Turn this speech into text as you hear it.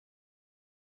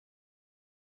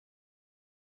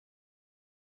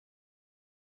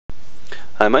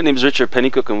Hi, my name is Richard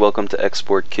Pennycook and welcome to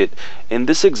Export Kit. In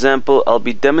this example, I'll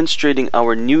be demonstrating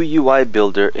our new UI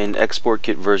builder in Export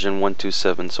Kit version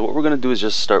 127. So what we're going to do is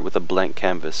just start with a blank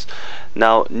canvas.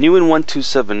 Now, new in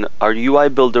 127, our UI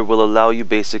builder will allow you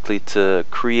basically to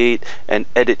create and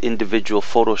edit individual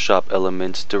Photoshop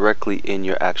elements directly in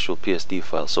your actual PSD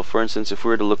file. So for instance, if we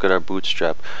were to look at our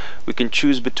bootstrap, we can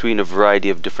choose between a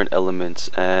variety of different elements,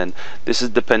 and this is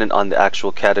dependent on the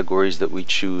actual categories that we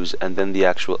choose and then the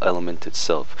actual element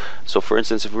itself. So for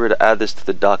instance, if we were to add this to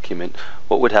the document,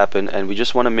 what would happen, and we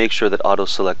just want to make sure that auto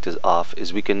select is off,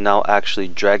 is we can now actually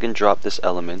drag and drop this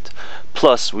element,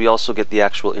 plus we also get the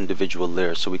actual individual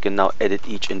layers, so we can now edit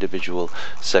each individual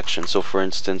section. So for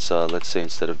instance, let's say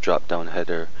instead of drop down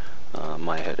header,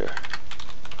 my header.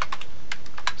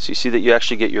 So you see that you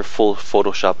actually get your full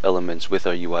Photoshop elements with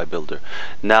our UI builder.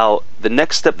 Now, the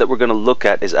next step that we're going to look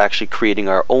at is actually creating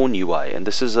our own UI, and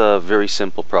this is a very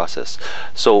simple process.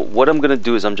 So what I'm going to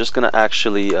do is I'm just going to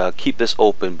actually keep this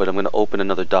open, but I'm going to open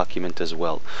another document as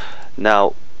well.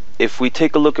 Now, if we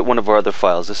take a look at one of our other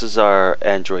files, this is our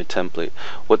Android template.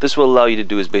 What this will allow you to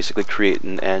do is basically create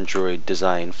an Android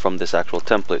design from this actual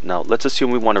template. Now, let's assume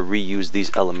we want to reuse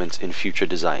these elements in future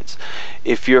designs.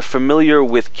 If you're familiar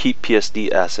with Keep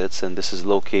PSD assets, and this is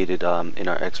located in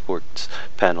our exports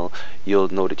panel, you'll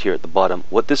note it here at the bottom.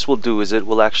 What this will do is it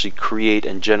will actually create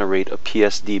and generate a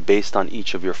PSD based on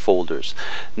each of your folders.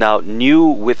 Now, new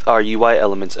with our UI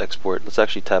elements export, let's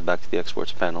actually tab back to the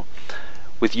exports panel.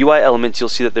 With UI elements, you'll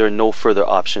see that there are no further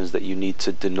options that you need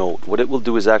to denote. What it will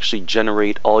do is actually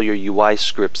generate all your UI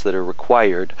scripts that are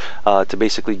required to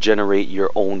basically generate your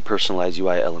own personalized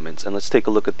UI elements. And let's take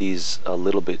a look at these a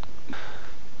little bit.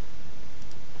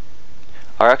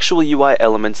 Our actual UI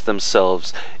elements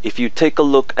themselves, if you take a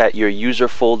look at your user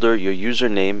folder, your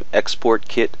username, export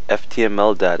kit,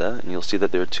 FTML data, and you'll see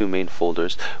that there are two main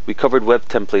folders. We covered web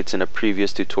templates in a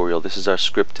previous tutorial. This is our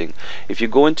scripting. If you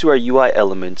go into our UI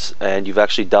elements and you've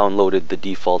actually downloaded the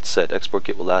default set, Export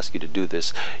Kit will ask you to do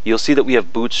this, you'll see that we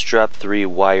have Bootstrap 3,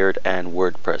 Wired, and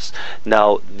WordPress.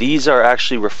 Now, these are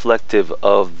actually reflective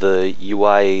of the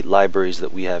UI libraries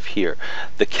that we have here.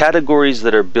 The categories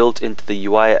that are built into the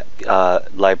UI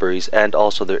libraries and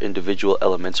also their individual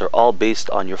elements are all based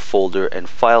on your folder and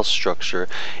file structure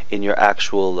in your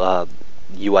actual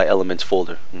UI elements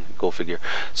folder. Go figure.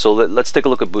 So let's take a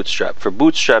look at Bootstrap. For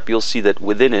Bootstrap, you'll see that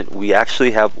within it we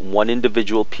actually have one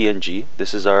individual PNG.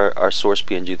 This is our source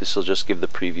PNG. This will just give the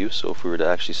preview. So if we were to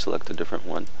actually select a different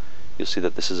one, you'll see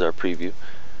that this is our preview.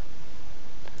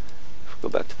 Go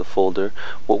back to the folder.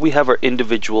 What we have are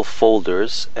individual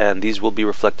folders, and these will be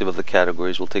reflective of the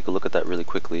categories. We'll take a look at that really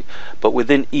quickly. But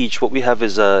within each, what we have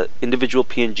is a individual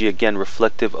PNG, again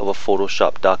reflective of a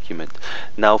Photoshop document.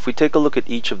 Now, if we take a look at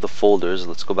each of the folders,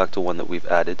 let's go back to one that we've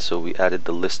added. So we added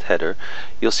the list header.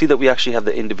 You'll see that we actually have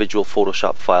the individual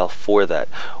Photoshop file for that.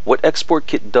 What Export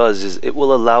Kit does is it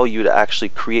will allow you to actually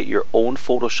create your own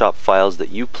Photoshop files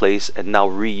that you place and now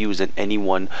reuse in any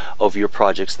one of your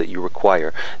projects that you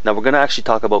require. Now, we're going to actually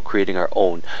talk about creating our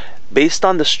own. Based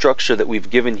on the structure that we've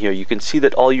given here, you can see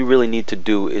that all you really need to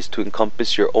do is to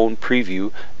encompass your own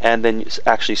preview and then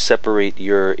actually separate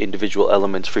your individual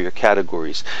elements for your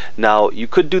categories. Now, you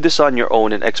could do this on your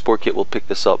own and Export Kit will pick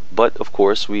this up, but of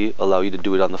course we allow you to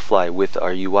do it on the fly with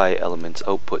our UI elements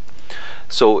output.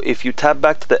 So if you tab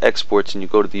back to the exports and you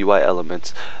go to the UI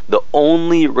elements, the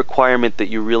only requirement that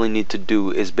you really need to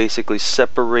do is basically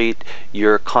separate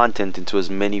your content into as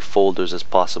many folders as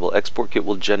possible. Export Kit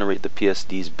will generate the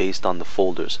PSDs based on the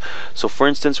folders. So for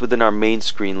instance, within our main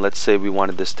screen, let's say we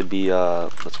wanted this to be,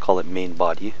 let's call it main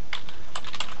body.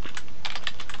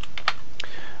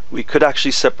 We could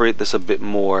actually separate this a bit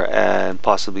more and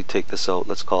possibly take this out.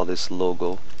 Let's call this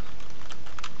logo.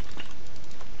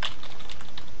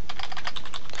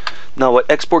 Now,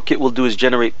 what Export Kit will do is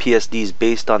generate PSDs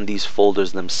based on these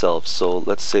folders themselves. So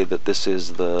let's say that this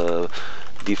is the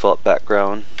default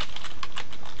background.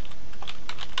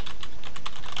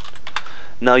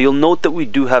 Now, you'll note that we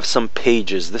do have some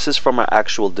pages. This is from our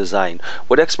actual design.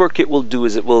 What Export Kit will do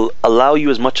is it will allow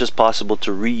you as much as possible to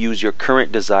reuse your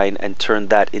current design and turn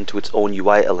that into its own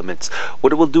UI elements.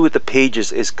 What it will do with the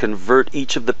pages is convert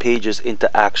each of the pages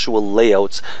into actual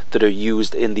layouts that are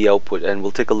used in the output, and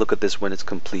we'll take a look at this when it's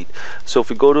complete. So if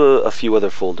we go to a few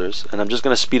other folders, and I'm just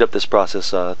going to speed up this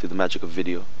process through the magic of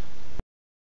video.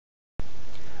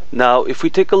 Now, if we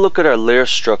take a look at our layer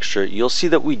structure, you'll see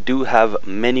that we do have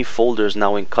many folders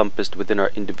now encompassed within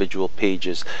our individual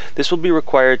pages. This will be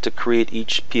required to create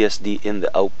each PSD in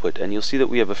the output, and you'll see that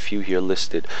we have a few here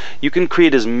listed. You can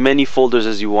create as many folders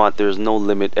as you want. There's no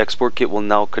limit. Export Kit will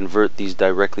now convert these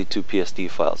directly to PSD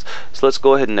files. So let's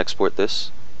go ahead and export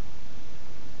this.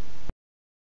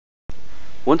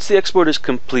 Once the export is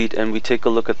complete and we take a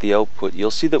look at the output,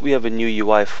 you'll see that we have a new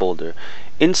UI folder.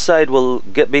 Inside we'll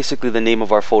get basically the name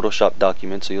of our Photoshop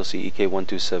document, so you'll see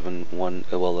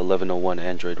EK1271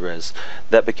 Android Res.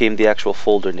 That became the actual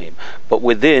folder name. But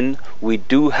within, we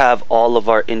do have all of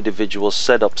our individual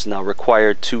setups now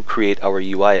required to create our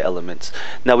UI elements.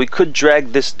 Now we could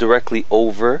drag this directly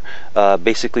over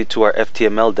basically to our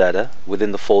FTML data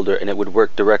within the folder, and it would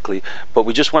work directly, but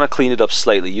we just want to clean it up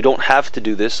slightly. You don't have to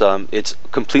do this. It's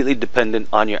completely dependent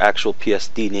on your actual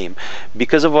PSD name.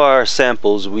 Because of our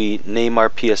samples, we name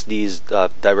our PSDs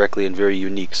directly and very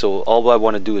unique. So all I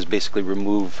want to do is basically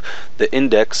remove the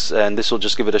index, and this will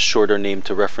just give it a shorter name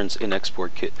to reference in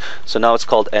Export Kit. So now it's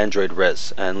called Android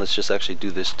Res, and let's just actually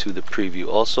do this to the preview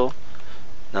also.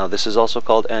 Now this is also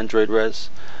called Android Res.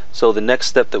 So the next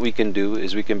step that we can do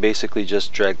is we can basically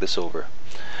just drag this over.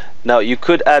 Now you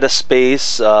could add a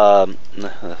space.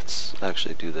 Let's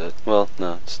actually do that. Well,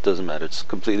 no, it doesn't matter. It's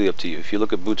completely up to you. If you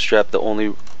look at Bootstrap, the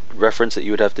only reference that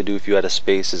you would have to do if you had a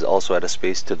space is also add a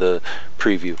space to the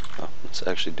preview. Let's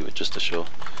actually do it just to show.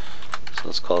 So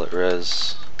let's call it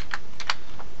res.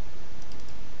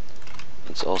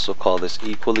 Let's also call this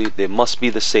equally. They must be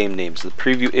the same names. The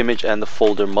preview image and the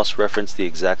folder must reference the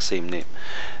exact same name.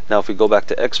 Now if we go back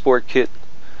to Export Kit,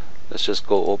 let's just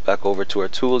go back over to our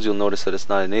tools. You'll notice that it's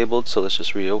not enabled, so let's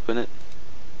just reopen it.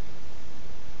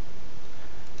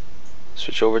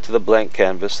 Switch over to the blank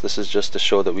canvas. This is just to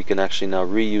show that we can actually now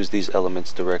reuse these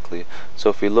elements directly.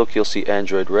 So if we look, you'll see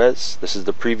Android Res. This is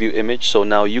the preview image. So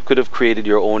now you could have created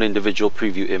your own individual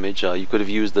preview image. You could have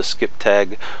used the skip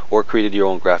tag or created your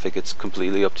own graphic. It's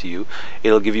completely up to you.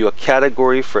 It'll give you a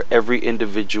category for every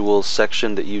individual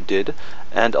section that you did,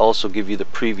 and also give you the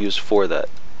previews for that.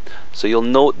 So you'll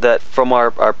note that from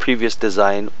our previous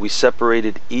design, we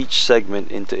separated each segment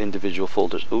into individual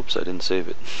folders. Oops, I didn't save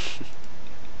it.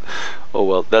 Oh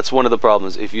well, that's one of the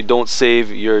problems. If you don't save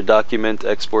your document,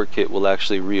 Export Kit will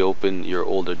actually reopen your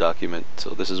older document.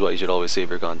 So this is why you should always save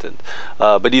your content.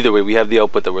 But either way, we have the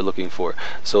output that we're looking for.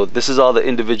 So this is all the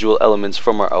individual elements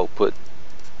from our output.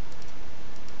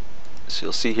 So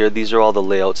you'll see here, these are all the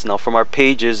layouts. Now from our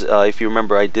pages, if you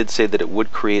remember, I did say that it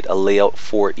would create a layout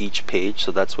for each page.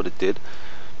 So that's what it did.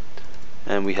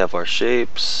 And we have our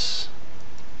shapes.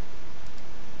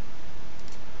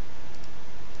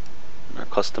 Our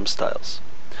custom styles.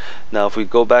 Now if we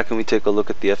go back and we take a look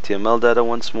at the FTML data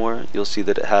once more, you'll see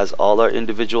that it has all our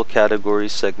individual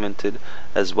categories segmented,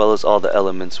 as well as all the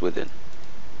elements within.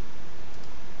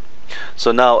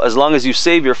 So now, as long as you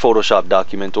save your Photoshop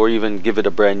document, or even give it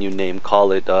a brand new name,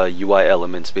 call it UI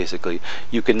elements basically,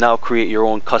 you can now create your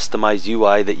own customized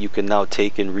UI that you can now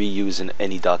take and reuse in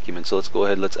any document. So let's go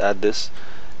ahead, let's add this.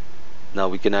 Now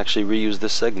we can actually reuse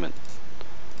this segment.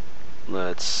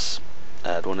 Let's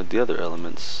add one of the other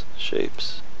elements,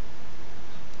 shapes.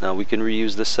 Now we can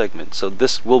reuse this segment. So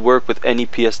this will work with any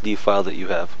PSD file that you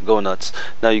have. Go nuts.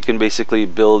 Now you can basically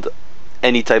build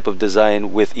any type of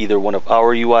design with either one of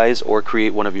our UIs or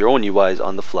create one of your own UIs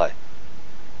on the fly.